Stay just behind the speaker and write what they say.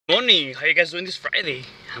Morning, how you guys doing this Friday?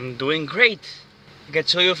 I'm doing great. I can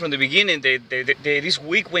tell you from the beginning that this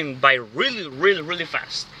week went by really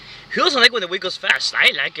fast. Who doesn't like when the week goes fast?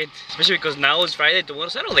 I like it, especially because now it's Friday,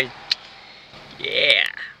 tomorrow's Saturday. Yeah.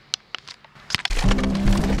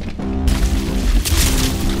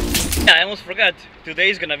 I almost forgot. Today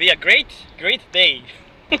is gonna be a great day.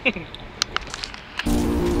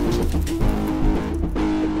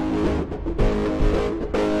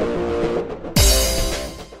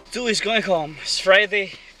 Stu is going home. It's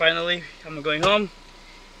Friday, finally. I'm going home.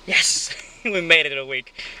 Yes, we made it a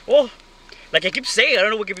week. Well, like I keep saying, I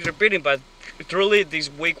don't know what keeps repeating, but truly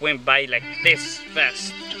this week went by like this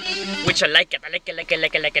fast. Which I like it. I like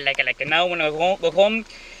it. Now when I go home,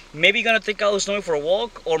 maybe gonna take out Snowy for a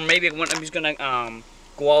walk, or maybe I'm just gonna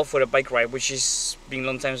go out for a bike ride, which is been a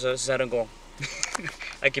long time since I don't go.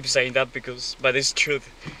 I keep saying that but it's truth.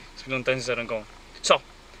 It's been a long time since I don't go. So,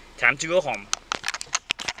 time to go home.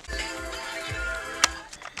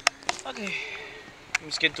 Okay,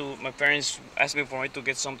 I'm scared to. My parents asked me for me to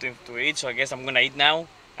get something to eat, so I guess I'm gonna eat now.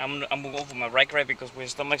 I'm gonna go for my bike ride because when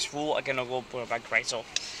stomach's full, I cannot go for a bike ride. So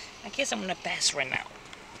I guess I'm gonna pass right now.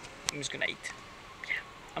 I'm just gonna eat. Yeah,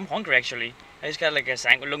 I'm hungry actually. I just got like a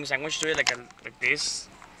long sandwich to it, like this,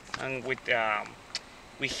 and with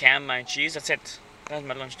ham and cheese. That's it. That's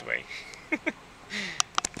my lunch today.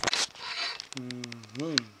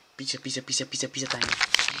 Pizza time.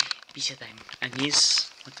 Pizza time. And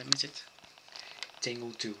yes, what time is it?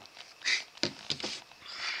 10:02.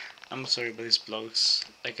 I'm sorry, but these vlogs,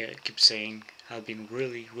 like I keep saying, have been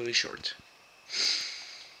really short.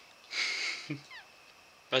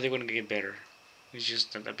 But they're gonna get better. It's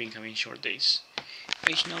just that I've been having short days.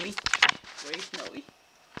 Hey Snowy. Where's Snowy?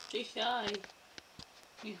 Say hi.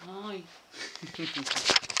 Say hi.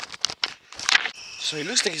 So it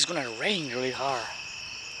looks like it's gonna rain really hard.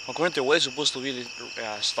 According to the weather, it's supposed to be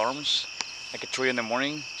storms, like at 3 in the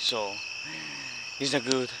morning, so it's not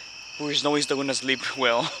good. Poor Snowy's not gonna sleep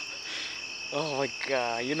well. Oh my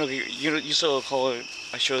god, you saw how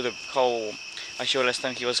I showed last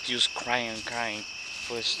time he was just crying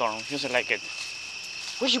for the storm. He doesn't like it.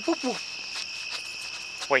 Where's your poo poo?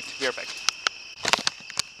 Wait, be right back.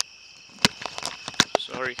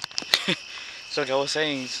 Sorry. So like I was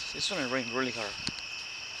saying, it's gonna rain really hard.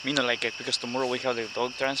 Me not like it because tomorrow we have the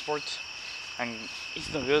dog transport, and it's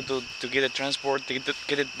not good to get the transport to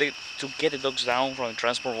get the dogs down from the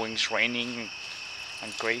transport when it's raining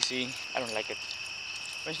and crazy. I don't like it.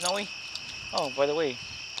 Where's Snowy? Oh, by the way,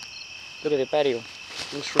 look at the patio.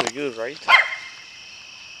 It looks really good, right?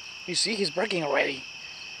 You see, he's barking already.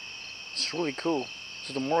 It's really cool.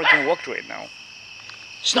 So tomorrow I can walk through it now.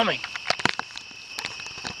 Snowman!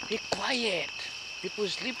 Be quiet. People are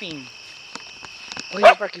sleeping. What are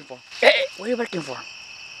you barking for? Hey, what are you barking for?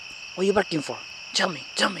 What are you barking for? Tell me.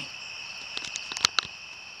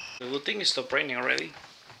 The good thing is stopped raining already.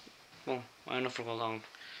 Well, I don't know for how long,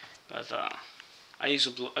 but I used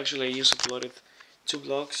to upload 2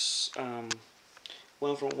 vlogs.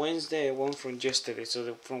 One from Wednesday and one from yesterday.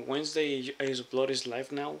 So from Wednesday I used to upload is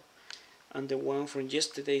live now, and the one from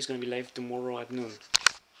yesterday is gonna be live tomorrow at noon.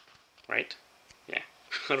 Right? Yeah,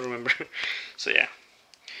 I don't remember. So yeah.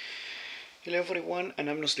 11:41 and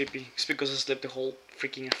I'm not sleepy. It's because I slept the whole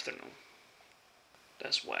freaking afternoon.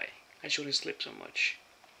 That's why I shouldn't sleep so much.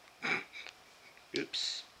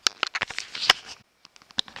 Oops.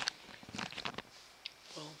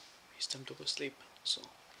 Well, it's time to go sleep. So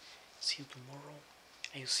see you tomorrow,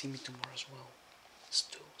 and you'll see me tomorrow as well.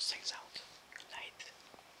 Stu signs out. Good night.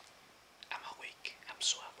 I'm awake. I'm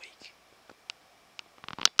so awake.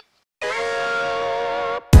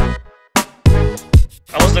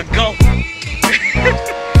 I was like, go!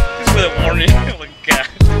 This is with a warning. Oh my god.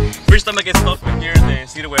 First time I get stuck in here in the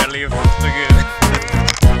city where I live. So good.